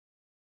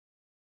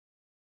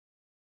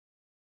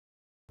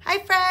Hi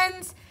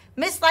friends,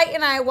 Miss Light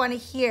and I want to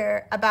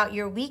hear about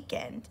your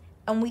weekend,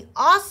 and we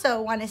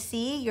also want to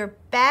see your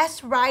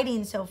best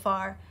writing so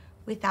far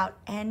without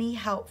any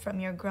help from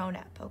your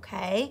grown-up,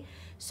 okay?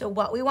 So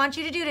what we want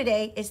you to do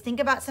today is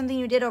think about something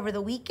you did over the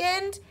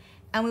weekend,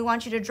 and we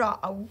want you to draw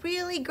a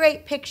really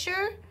great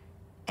picture,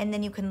 and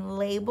then you can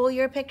label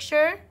your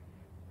picture,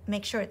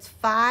 make sure it's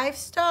 5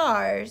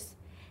 stars,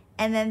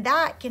 and then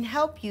that can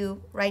help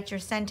you write your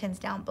sentence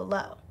down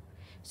below.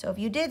 So if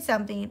you did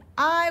something,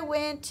 I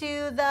went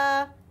to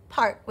the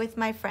park with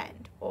my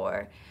friend,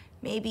 or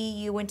maybe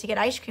you went to get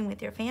ice cream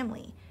with your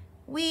family.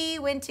 We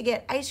went to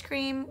get ice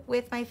cream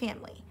with my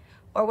family.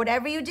 Or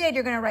whatever you did,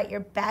 you're gonna write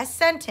your best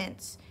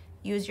sentence.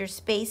 Use your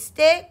space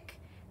stick.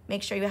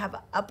 Make sure you have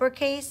an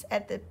uppercase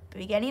at the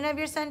beginning of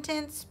your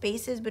sentence,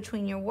 spaces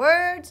between your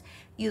words.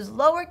 Use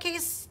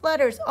lowercase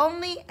letters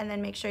only, and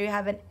then make sure you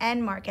have an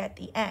end mark at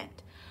the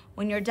end.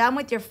 When you're done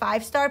with your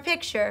 5-star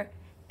picture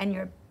and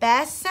your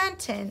best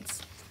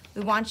sentence,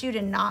 we want you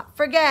to not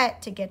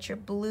forget to get your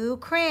blue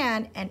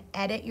crayon and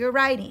edit your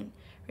writing.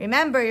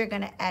 Remember, you're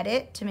gonna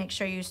edit to make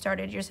sure you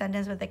started your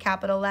sentence with a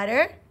capital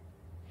letter.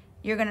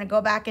 You're gonna go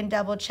back and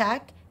double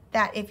check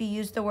that if you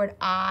use the word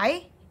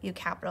I, you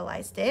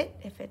capitalized it,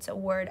 if it's a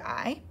word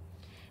I.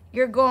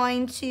 You're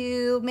going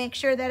to make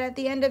sure that at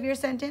the end of your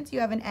sentence, you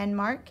have an end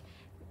mark.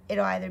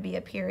 It'll either be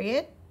a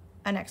period,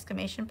 an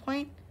exclamation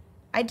point.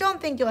 I don't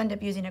think you'll end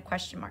up using a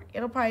question mark.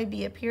 It'll probably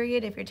be a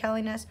period if you're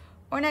telling us,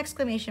 or an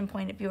exclamation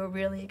point if you were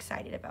really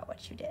excited about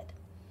what you did.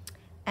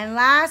 And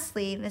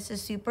lastly, this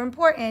is super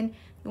important,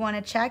 you want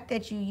to check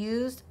that you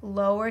used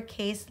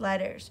lowercase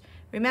letters.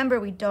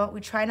 Remember, we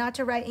try not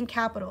to write in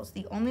capitals.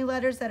 The only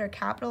letters that are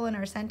capital in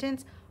our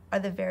sentence are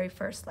the very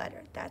first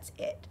letter. That's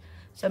it.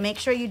 So make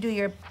sure you do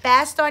your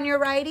best on your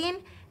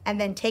writing, and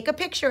then take a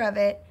picture of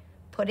it,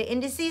 put it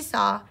into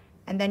Seesaw,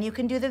 and then you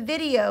can do the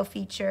video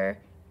feature.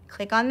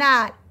 Click on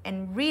that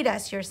and read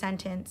us your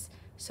sentence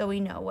so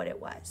we know what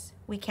it was.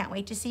 We can't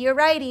wait to see your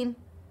writing.